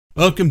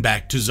Welcome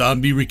back to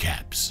Zombie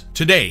Recaps.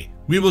 Today,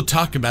 we will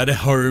talk about a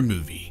horror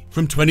movie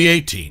from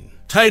 2018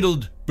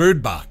 titled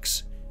Bird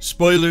Box.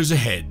 Spoilers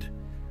ahead.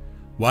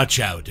 Watch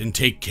out and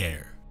take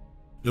care.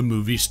 The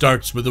movie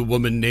starts with a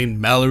woman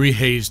named Mallory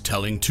Hayes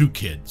telling two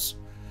kids,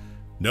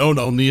 known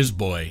only as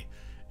boy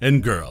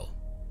and girl,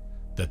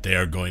 that they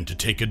are going to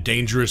take a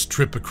dangerous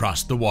trip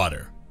across the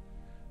water.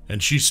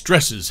 And she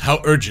stresses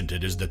how urgent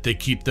it is that they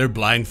keep their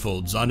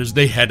blindfolds on as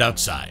they head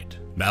outside.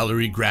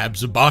 Mallory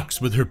grabs a box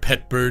with her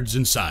pet birds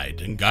inside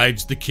and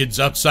guides the kids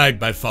outside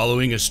by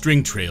following a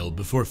string trail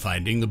before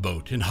finding the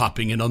boat and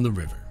hopping in on the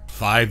river.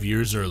 5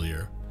 years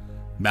earlier,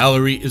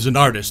 Mallory is an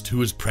artist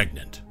who is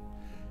pregnant.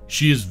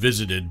 She is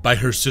visited by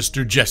her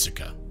sister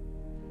Jessica,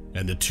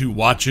 and the two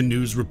watch a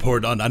news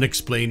report on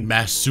unexplained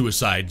mass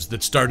suicides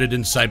that started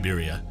in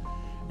Siberia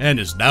and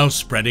is now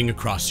spreading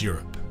across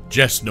Europe.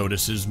 Jess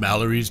notices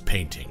Mallory's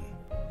painting,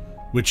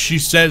 which she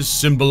says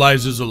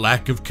symbolizes a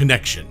lack of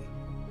connection.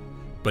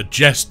 But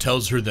Jess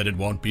tells her that it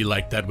won't be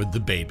like that with the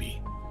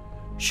baby.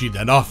 She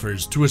then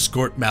offers to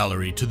escort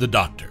Mallory to the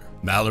doctor.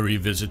 Mallory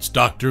visits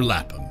Dr.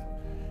 Lapham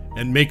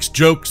and makes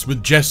jokes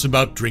with Jess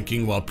about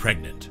drinking while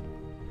pregnant.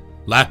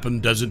 Lapham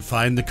doesn't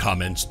find the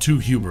comments too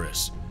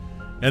humorous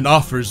and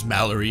offers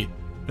Mallory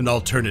an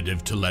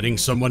alternative to letting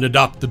someone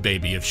adopt the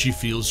baby if she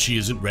feels she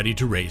isn't ready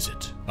to raise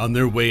it. On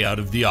their way out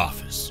of the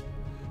office,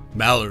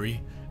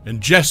 Mallory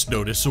and Jess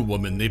notice a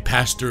woman they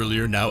passed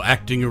earlier now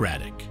acting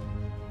erratic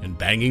and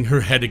banging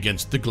her head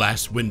against the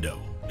glass window.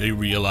 They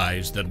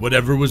realize that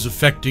whatever was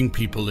affecting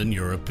people in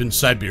Europe and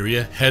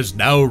Siberia has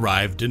now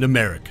arrived in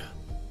America.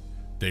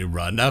 They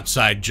run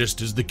outside just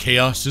as the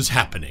chaos is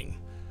happening,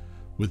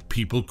 with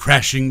people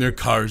crashing their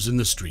cars in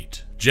the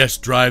street. Jess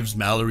drives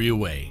Mallory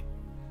away,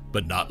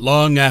 but not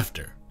long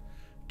after,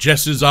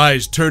 Jess's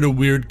eyes turn a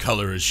weird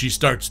color as she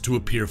starts to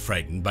appear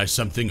frightened by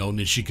something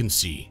only she can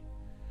see.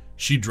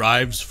 She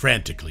drives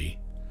frantically,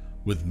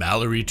 with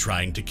Mallory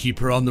trying to keep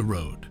her on the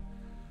road.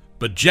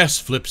 But Jess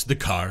flips the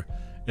car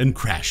and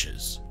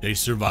crashes. They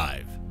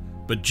survive,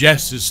 but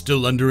Jess is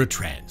still under a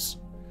trance,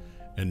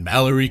 and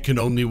Mallory can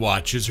only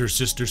watch as her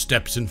sister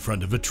steps in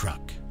front of a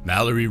truck.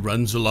 Mallory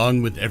runs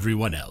along with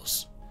everyone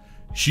else.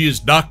 She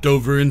is knocked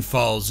over and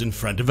falls in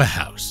front of a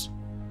house.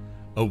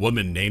 A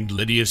woman named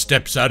Lydia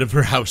steps out of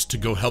her house to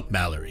go help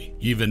Mallory,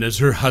 even as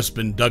her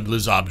husband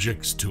Douglas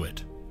objects to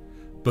it.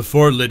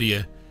 Before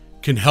Lydia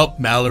can help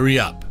Mallory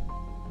up,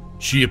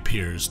 she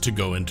appears to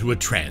go into a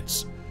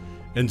trance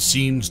and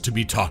seems to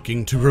be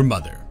talking to her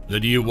mother.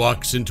 Lydia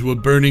walks into a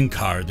burning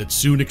car that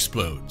soon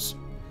explodes.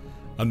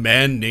 A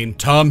man named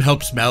Tom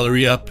helps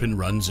Mallory up and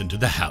runs into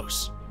the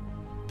house.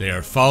 They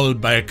are followed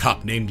by a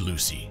cop named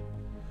Lucy.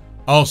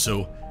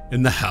 Also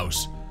in the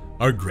house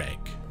are Greg,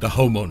 the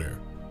homeowner,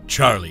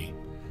 Charlie,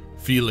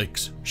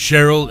 Felix,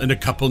 Cheryl, and a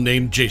couple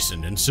named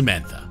Jason and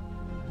Samantha.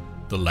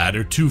 The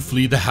latter two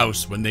flee the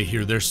house when they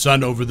hear their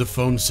son over the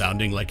phone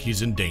sounding like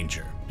he's in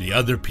danger. The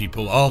other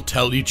people all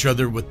tell each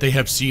other what they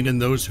have seen in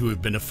those who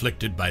have been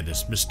afflicted by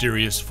this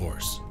mysterious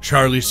force.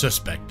 Charlie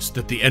suspects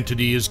that the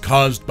entity is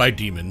caused by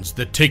demons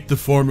that take the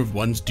form of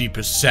one's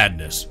deepest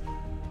sadness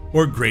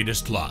or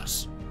greatest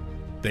loss.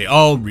 They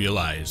all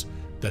realize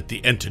that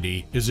the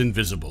entity is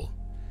invisible,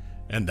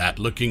 and that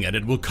looking at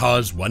it will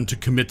cause one to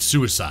commit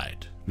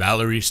suicide.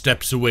 Mallory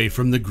steps away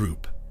from the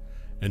group,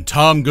 and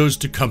Tom goes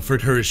to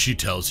comfort her as she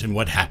tells him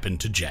what happened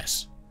to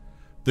Jess.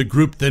 The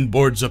group then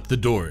boards up the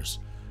doors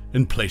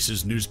and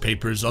places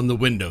newspapers on the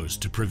windows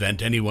to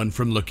prevent anyone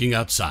from looking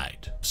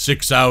outside.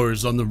 6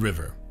 hours on the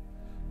river.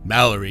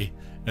 Mallory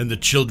and the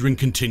children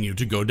continue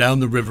to go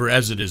down the river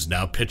as it is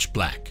now pitch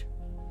black.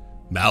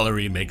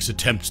 Mallory makes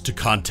attempts to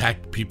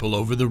contact people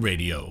over the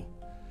radio,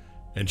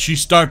 and she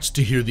starts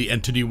to hear the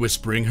entity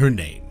whispering her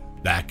name.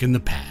 Back in the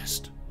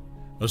past,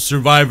 a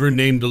survivor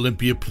named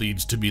Olympia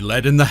pleads to be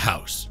let in the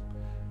house.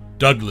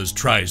 Douglas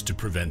tries to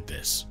prevent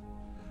this,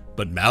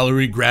 but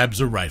Mallory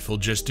grabs a rifle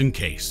just in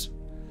case.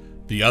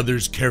 The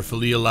others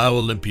carefully allow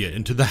Olympia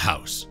into the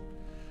house,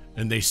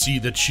 and they see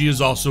that she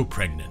is also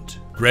pregnant.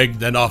 Greg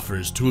then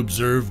offers to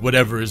observe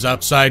whatever is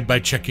outside by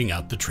checking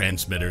out the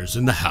transmitters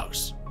in the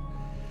house.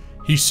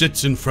 He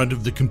sits in front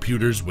of the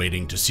computers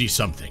waiting to see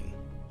something,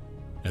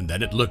 and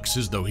then it looks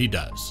as though he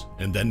does.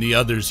 And then the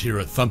others hear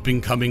a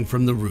thumping coming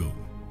from the room.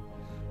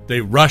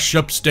 They rush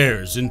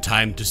upstairs in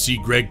time to see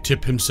Greg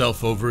tip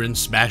himself over and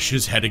smash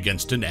his head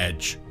against an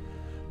edge,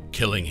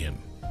 killing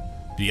him.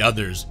 The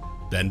others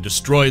then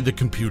destroy the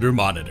computer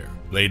monitor.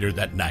 Later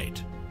that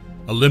night,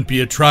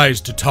 Olympia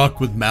tries to talk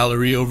with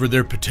Mallory over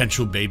their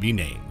potential baby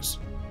names,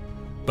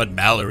 but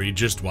Mallory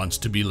just wants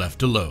to be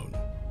left alone.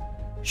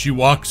 She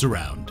walks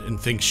around and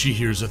thinks she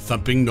hears a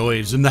thumping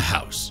noise in the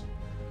house,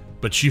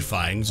 but she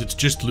finds it's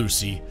just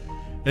Lucy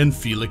and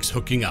Felix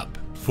hooking up.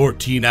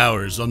 14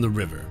 hours on the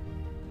river.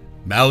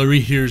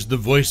 Mallory hears the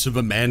voice of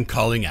a man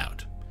calling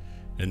out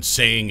and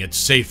saying it's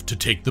safe to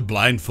take the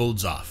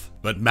blindfolds off.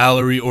 But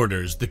Mallory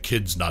orders the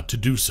kids not to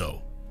do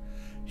so.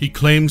 He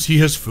claims he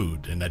has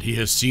food and that he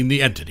has seen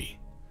the entity,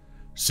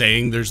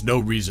 saying there's no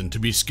reason to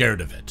be scared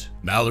of it.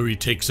 Mallory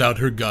takes out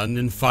her gun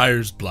and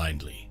fires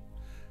blindly.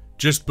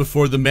 just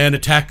before the man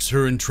attacks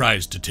her and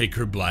tries to take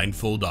her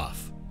blindfold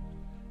off.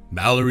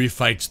 Mallory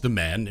fights the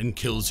man and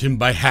kills him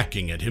by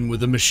hacking at him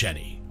with a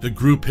machete. The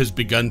group has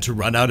begun to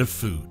run out of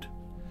food,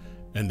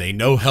 and they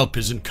know help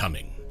isn't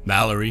coming.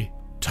 Mallory,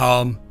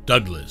 Tom,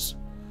 Douglas,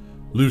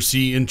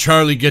 Lucy, and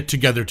Charlie get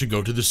together to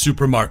go to the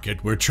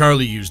supermarket where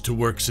Charlie used to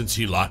work since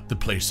he locked the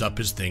place up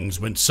as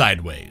things went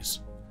sideways.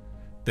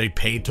 They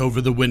paint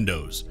over the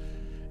windows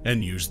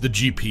and use the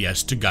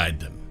GPS to guide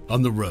them.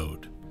 On the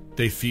road,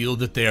 they feel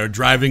that they are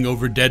driving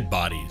over dead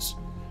bodies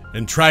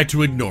and try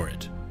to ignore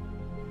it.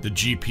 The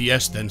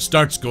GPS then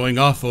starts going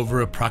off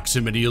over a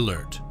proximity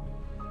alert,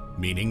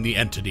 meaning the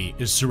entity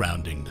is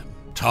surrounding them.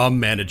 Tom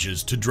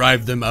manages to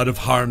drive them out of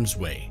harm's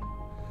way.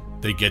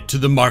 They get to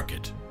the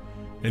market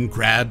and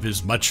grab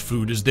as much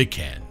food as they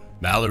can.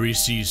 Mallory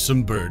sees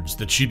some birds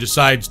that she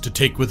decides to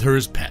take with her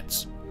as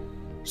pets.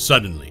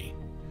 Suddenly,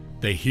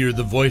 they hear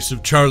the voice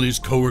of Charlie's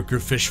coworker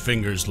Fish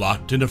Fingers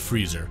locked in a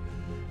freezer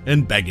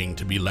and begging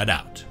to be let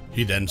out.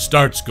 He then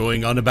starts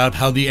going on about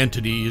how the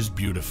entity is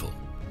beautiful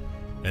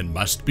and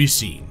must be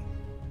seen.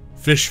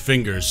 Fish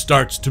Fingers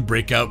starts to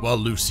break out while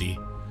Lucy,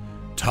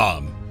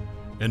 Tom,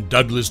 and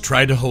Douglas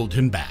try to hold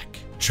him back.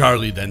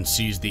 Charlie then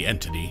sees the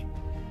entity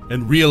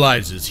and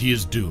realizes he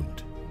is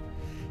doomed.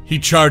 He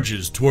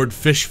charges toward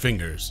Fish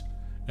Fingers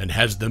and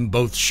has them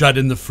both shut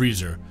in the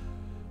freezer,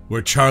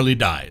 where Charlie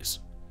dies,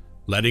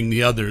 letting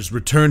the others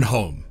return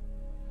home.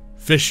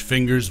 Fish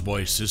Fingers'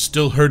 voice is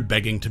still heard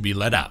begging to be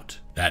let out.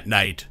 That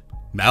night,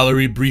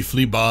 Mallory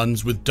briefly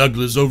bonds with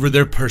Douglas over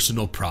their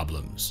personal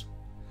problems.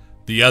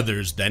 The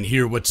others then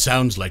hear what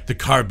sounds like the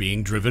car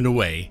being driven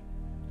away.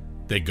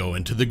 They go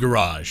into the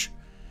garage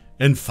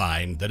and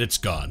find that it's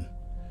gone,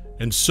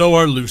 and so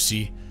are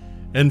Lucy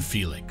and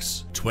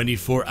Felix.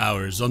 24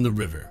 hours on the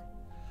river.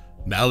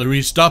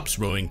 Mallory stops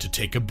rowing to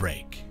take a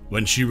break.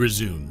 When she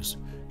resumes,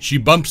 she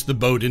bumps the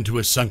boat into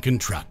a sunken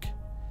truck,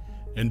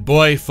 and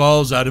Boy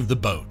falls out of the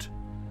boat,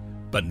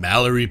 but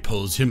Mallory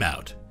pulls him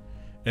out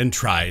and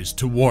tries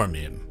to warm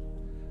him,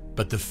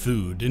 but the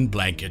food and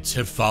blankets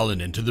have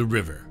fallen into the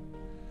river,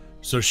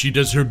 so she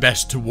does her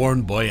best to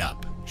warm Boy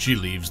up. She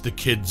leaves the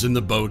kids in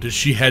the boat as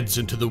she heads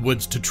into the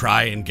woods to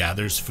try and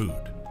gathers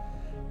food.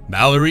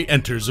 Mallory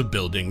enters a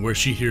building where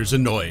she hears a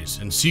noise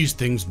and sees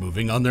things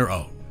moving on their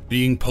own,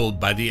 being pulled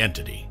by the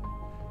entity.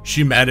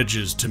 She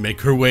manages to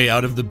make her way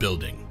out of the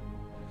building,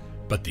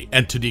 but the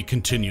entity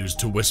continues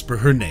to whisper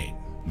her name.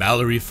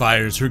 Mallory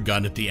fires her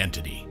gun at the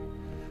entity,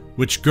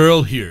 which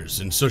Girl hears,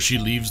 and so she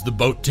leaves the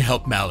boat to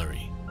help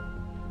Mallory.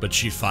 But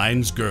she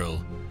finds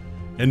Girl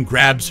and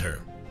grabs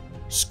her,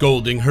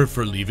 scolding her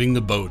for leaving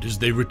the boat as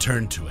they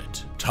return to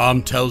it.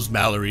 Tom tells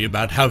Mallory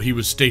about how he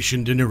was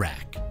stationed in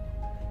Iraq,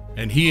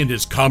 and he and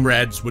his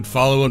comrades would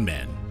follow a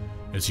man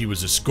as he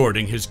was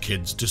escorting his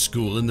kids to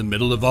school in the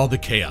middle of all the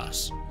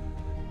chaos.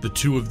 The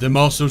two of them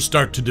also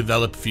start to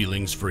develop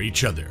feelings for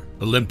each other.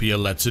 Olympia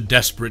lets a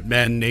desperate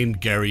man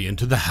named Gary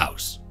into the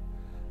house.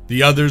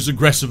 The others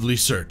aggressively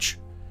search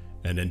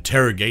and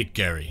interrogate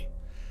Gary.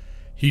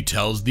 He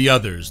tells the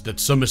others that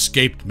some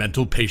escaped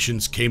mental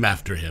patients came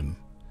after him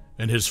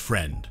and his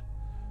friend,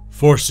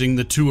 forcing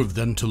the two of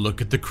them to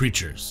look at the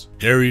creatures.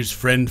 Gary's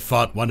friend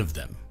fought one of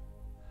them,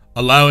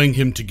 allowing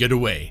him to get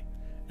away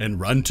and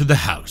run to the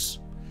house.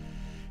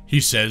 He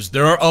says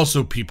there are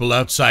also people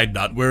outside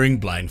not wearing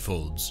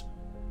blindfolds,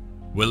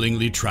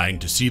 willingly trying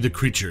to see the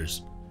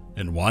creatures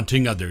and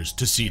wanting others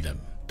to see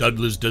them.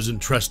 Douglas doesn't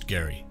trust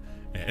Gary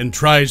and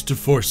tries to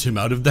force him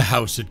out of the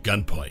house at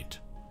gunpoint,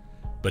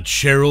 but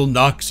Cheryl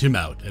knocks him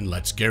out and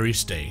lets Gary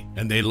stay,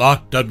 and they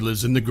lock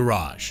Douglas in the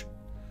garage.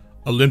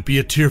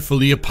 Olympia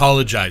tearfully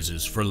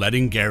apologizes for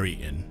letting Gary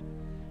in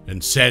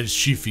and says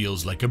she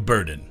feels like a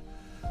burden,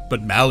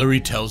 but Mallory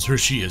tells her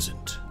she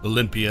isn't.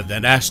 Olympia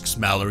then asks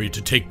Mallory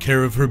to take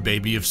care of her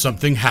baby if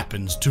something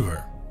happens to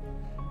her,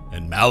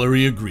 and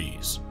Mallory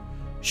agrees.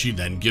 She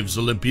then gives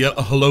Olympia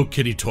a Hello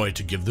Kitty toy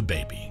to give the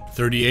baby.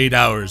 38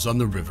 hours on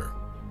the river.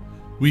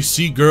 We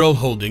see Girl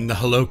holding the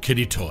Hello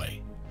Kitty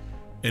toy,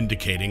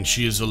 indicating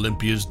she is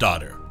Olympia's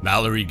daughter.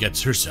 Mallory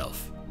gets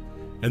herself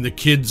and the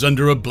kids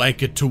under a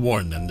blanket to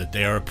warn them that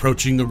they are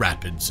approaching the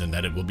rapids and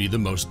that it will be the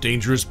most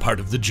dangerous part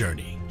of the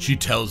journey. She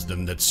tells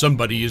them that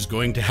somebody is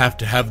going to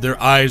have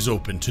their eyes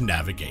open to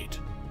navigate,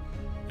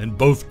 and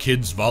both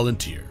kids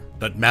volunteer,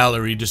 but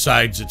Mallory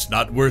decides it's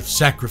not worth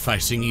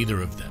sacrificing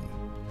either of them.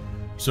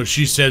 So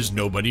she says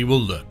nobody will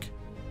look,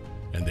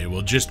 and they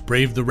will just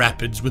brave the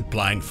rapids with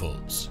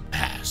blindfolds.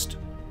 Past.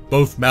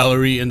 Both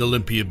Mallory and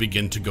Olympia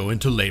begin to go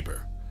into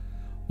labor,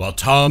 while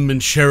Tom and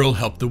Cheryl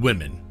help the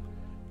women.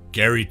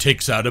 Gary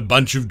takes out a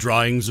bunch of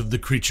drawings of the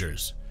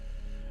creatures,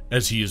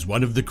 as he is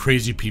one of the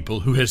crazy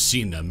people who has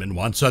seen them and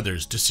wants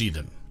others to see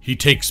them. He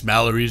takes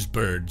Mallory's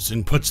birds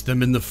and puts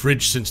them in the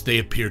fridge since they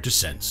appear to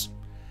sense,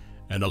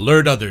 and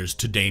alert others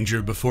to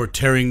danger before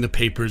tearing the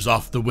papers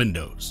off the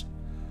windows,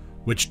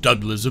 which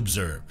Douglas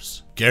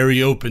observes.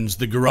 Gary opens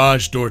the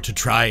garage door to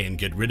try and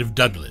get rid of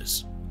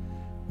Douglas.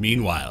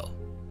 Meanwhile,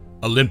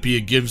 Olympia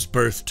gives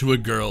birth to a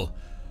girl,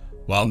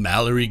 while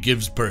Mallory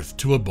gives birth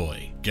to a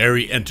boy.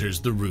 Gary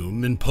enters the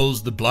room and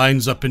pulls the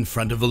blinds up in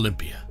front of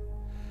Olympia.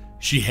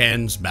 She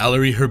hands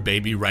Mallory her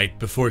baby right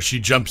before she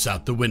jumps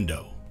out the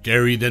window.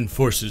 Gary then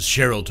forces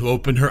Cheryl to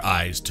open her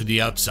eyes to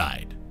the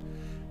outside,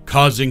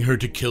 causing her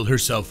to kill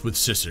herself with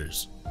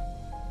scissors.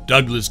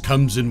 Douglas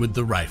comes in with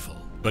the rifle,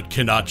 but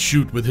cannot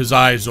shoot with his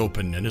eyes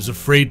open and is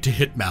afraid to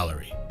hit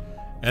Mallory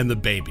and the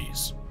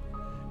babies.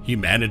 He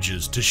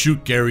manages to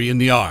shoot Gary in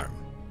the arm,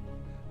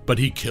 but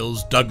he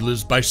kills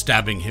Douglas by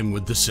stabbing him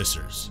with the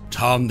scissors.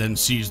 Tom then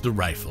sees the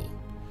rifle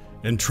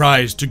and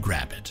tries to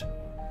grab it,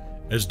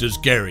 as does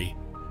Gary.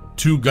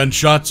 2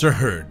 gunshots are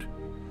heard,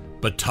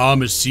 but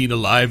Tom is seen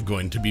alive,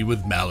 going to be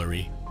with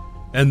Mallory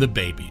and the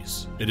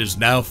babies. It is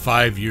now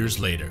 5 years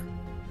later.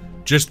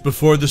 Just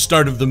before the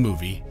start of the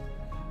movie,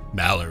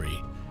 Mallory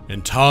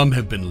and Tom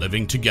have been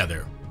living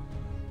together,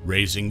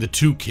 raising the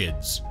 2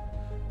 kids,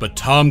 but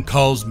Tom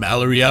calls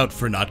Mallory out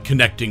for not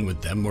connecting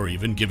with them or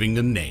even giving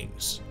them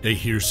names. They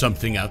hear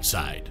something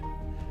outside,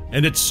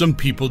 and it's some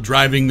people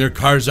driving their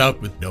cars out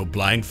with no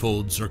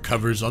blindfolds or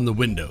covers on the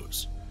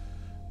windows.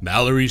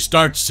 Mallory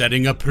starts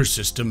setting up her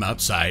system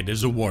outside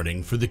as a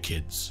warning for the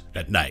kids.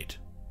 At night,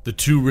 the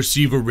 2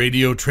 receive a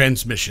radio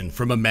transmission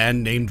from a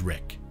man named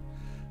Rick,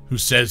 who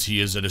says he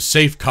is at a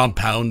safe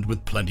compound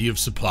with plenty of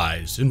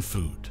supplies and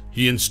food.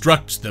 He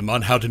instructs them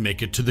on how to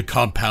make it to the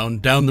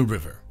compound down the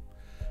river,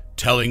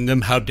 telling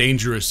them how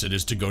dangerous it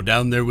is to go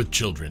down there with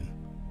children,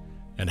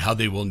 and how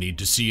they will need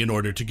to see in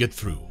order to get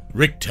through.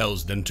 Rick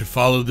tells them to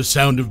follow the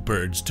sound of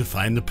birds to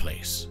find the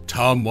place.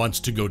 Tom wants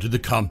to go to the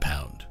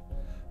compound,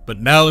 but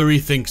Mallory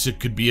thinks it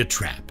could be a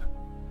trap.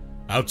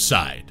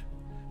 Outside,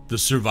 the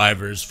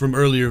survivors from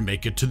earlier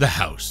make it to the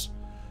house.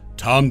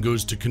 Tom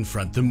goes to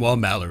confront them while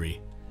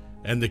Mallory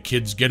and the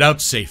kids get out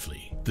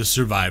safely. The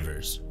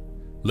survivors,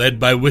 led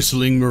by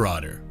Whistling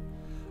Marauder,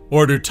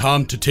 order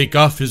Tom to take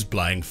off his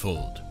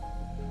blindfold.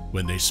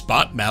 When they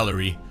spot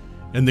Mallory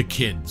and the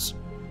kids,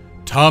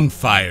 Tom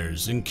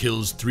fires and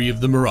kills 3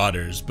 of the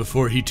marauders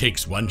before he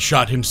takes 1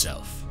 shot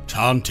himself.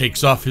 Tom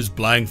takes off his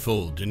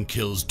blindfold and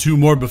kills 2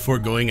 more before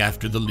going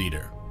after the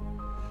leader,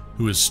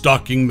 who is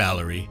stalking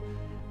Mallory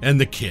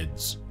and the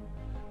kids.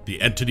 The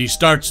entity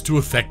starts to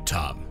affect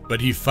Tom, but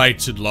he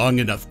fights it long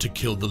enough to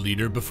kill the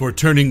leader before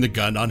turning the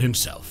gun on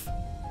himself,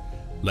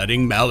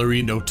 letting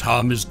Mallory know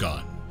Tom is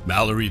gone.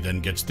 Mallory then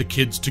gets the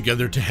kids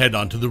together to head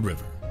onto the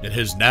river. It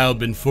has now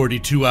been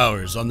 42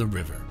 hours on the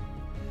river,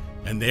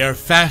 and they are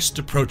fast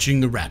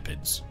approaching the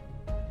rapids.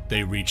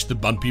 They reach the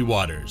bumpy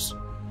waters,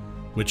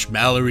 which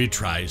Mallory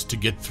tries to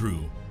get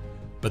through,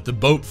 but the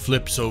boat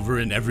flips over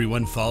and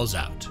everyone falls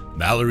out.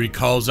 Mallory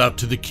calls out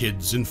to the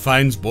kids and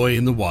finds Boy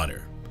in the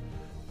water,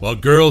 while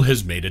Girl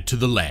has made it to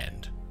the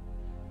land.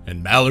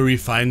 And Mallory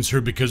finds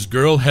her because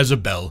Girl has a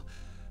bell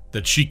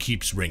that she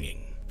keeps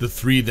ringing. The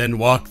 3 then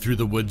walk through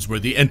the woods where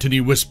the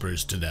entity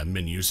whispers to them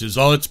and uses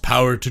all its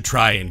power to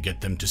try and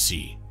get them to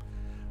see.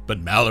 But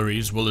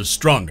Mallory's will is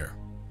stronger,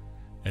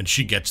 and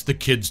she gets the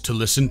kids to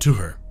listen to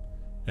her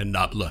and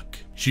not look.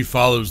 She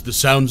follows the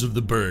sounds of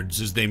the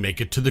birds as they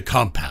make it to the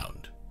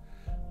compound,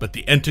 but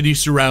the entity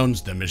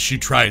surrounds them as she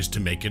tries to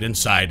make it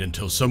inside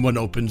until someone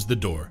opens the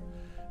door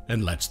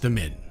and lets them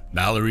in.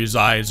 Mallory's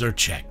eyes are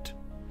checked,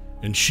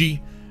 and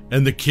she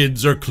and the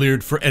kids are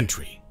cleared for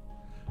entry.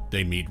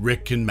 They meet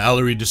Rick, and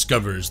Mallory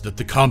discovers that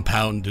the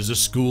compound is a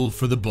school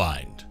for the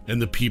blind,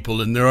 and the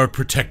people in there are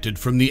protected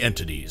from the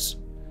entities.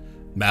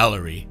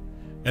 Mallory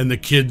and the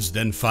kids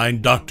then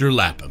find Dr.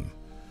 Lapham,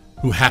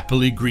 who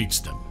happily greets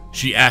them.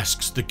 She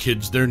asks the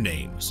kids their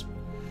names,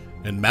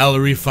 and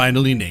Mallory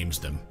finally names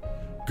them.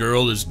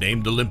 Girl is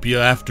named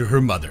Olympia after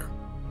her mother,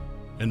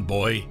 and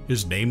Boy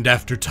is named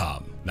after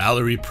Tom.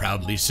 Mallory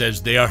proudly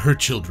says they are her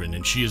children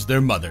and she is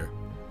their mother.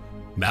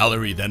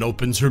 Mallory then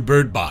opens her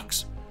bird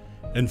box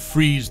and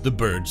frees the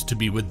birds to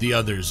be with the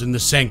others in the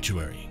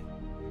sanctuary.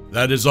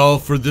 That is all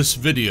for this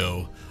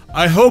video.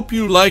 I hope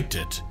you liked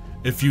it.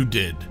 If you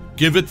did,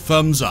 give it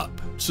thumbs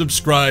up,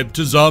 subscribe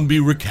to Zombie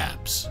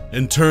Recaps,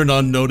 and turn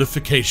on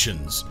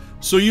notifications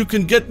so you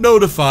can get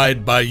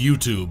notified by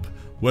YouTube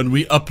when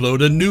we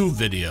upload a new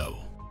video.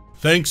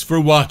 Thanks for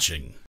watching.